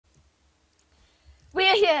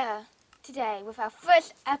here today with our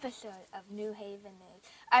first episode of New Haven News.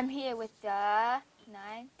 I'm here with the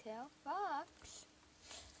Nine-Tailed Fox.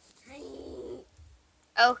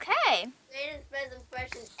 Okay. Greatest first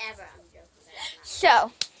impression ever. I'm joking.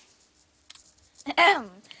 So,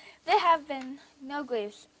 there have been no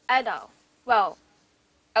griefs at all. Well,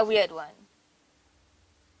 a weird one.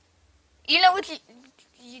 You know what?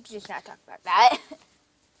 You just not talk about that.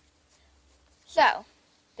 So,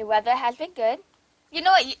 the weather has been good. You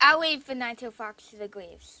know what? I'll wait for Nine-Tailed Fox to the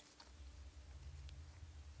griefs.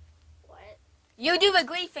 What? You do the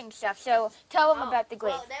griefing stuff, so tell them about the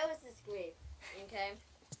grief. Well, there was this grief, okay?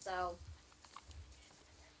 So,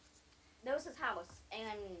 there was this house,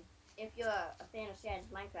 and if you're a fan of Shannon's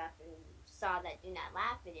Minecraft and saw that Do Not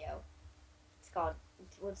Laugh video,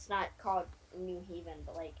 it's not called New Haven,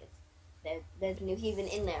 but like, there's New Haven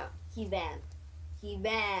in there. He-Van.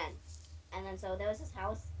 And then so there was this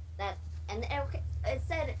house and it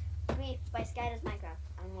said grief by Sky Does Minecraft.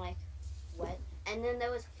 I'm like, what? And then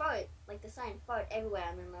there was fart, like the sign fart everywhere,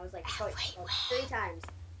 and then there was like fart like 3 times.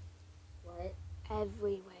 What?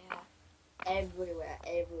 Everywhere.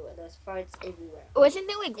 There's farts everywhere. Wasn't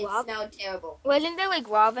there like It smelled terrible. Wasn't there like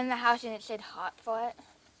lava in the house and it said hot fart?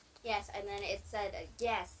 Yes, and then it said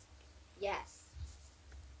yes.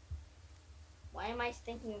 Why am I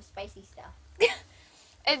thinking of spicy stuff?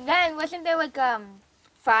 And then wasn't there like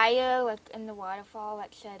fire like in the waterfall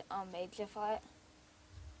that said major fart?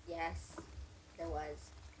 Yes, there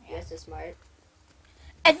was. You're so smart.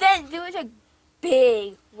 And then there was a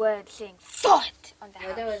big word saying fart on the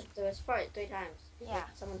house. There was fart 3 times. Yeah. Like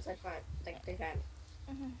someone said fart like 3 times.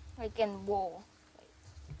 Like in wool.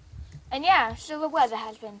 And yeah, so the weather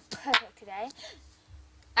has been perfect today.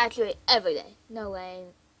 Actually, every day. No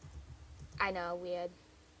rain. I know, weird.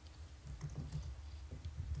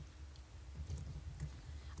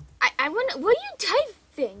 I wonder, what are you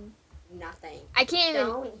typing? Nothing. I can't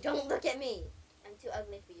even. Don't look at me. I'm too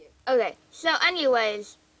ugly for you. Okay, so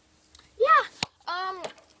anyways, yeah,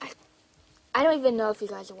 I don't even know if you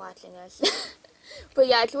guys are watching this. But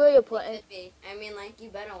yeah, it's really important. It could be. I mean, like, you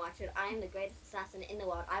better watch it. I am the greatest assassin in the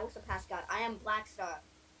world. I will surpass God. I am Black Star.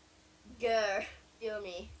 Grr. Feel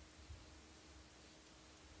me.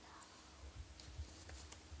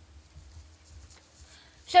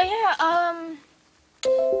 So yeah,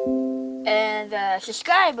 and the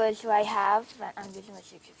subscribers who I have that I'm using my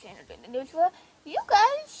YouTube channel doing the news for, you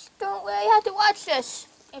guys don't really have to watch this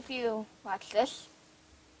if you watch this.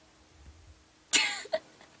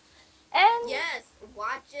 And yes,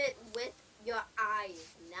 watch it with your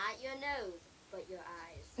eyes, not your nose, but your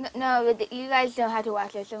eyes. No, you guys don't have to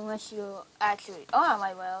watch this unless you actually are on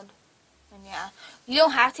my world. And yeah, you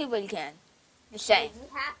don't have to, but you can. Just saying. You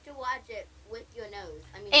have to watch it with your nose.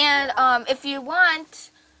 I mean, and if you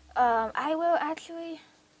want, I will actually.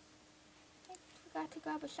 I forgot to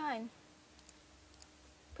grab a sign.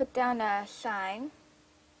 Put down a sign.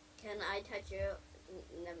 Can I touch your?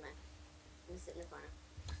 Never mind. I'm sitting in the corner.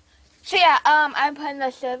 So yeah, I'm putting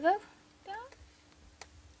the server down.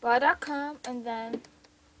 Bar.com and then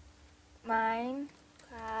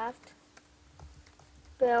Minecraft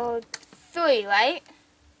build 3, right?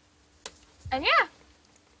 And yeah.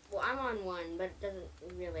 Well, I'm on 1, but it doesn't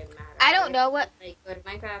really matter. I don't know what. Like, go to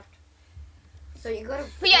Minecraft. So you go to.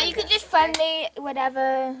 But yeah, you can just find me, whatever,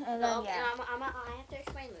 and then So, yeah. I have to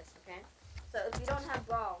explain this, okay? So if you don't have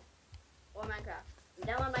Brawl or Minecraft, you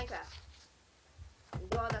download Minecraft. You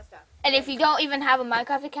do all that stuff. And if you don't even have a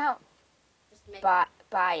Minecraft account, Just make buy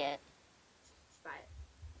it. Just buy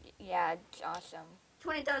it. Yeah, it's awesome.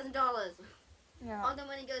 $20,000. No, All the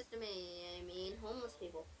money goes to me. I mean, homeless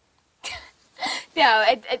people. no,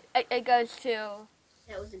 it goes to.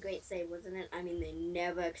 That was a great save, wasn't it? I mean, they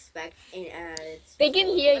never expect. They can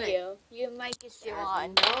hear you. Your mic is still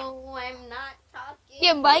on. No, I'm not talking.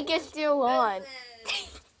 Your mic is still on.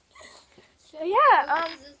 Listen. So yeah,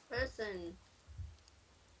 Who is this person?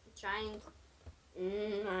 Trying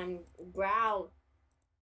to growl.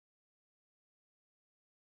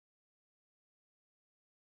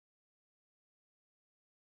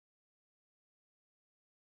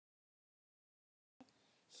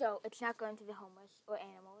 So it's not going to the homeless or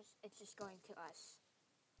animals. It's just going to us,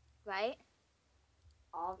 right?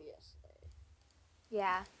 Obviously.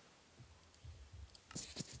 Yeah.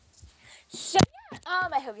 So yeah,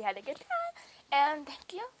 I hope you had a good time, and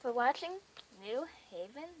thank you for watching New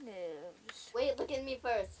Haven News. Wait, look at me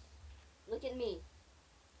first. Look at me.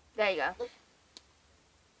 There you go. Look.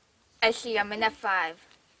 I see. I'm in F5.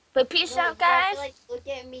 But peace No, out, you have guys. to, like, look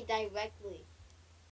at me directly.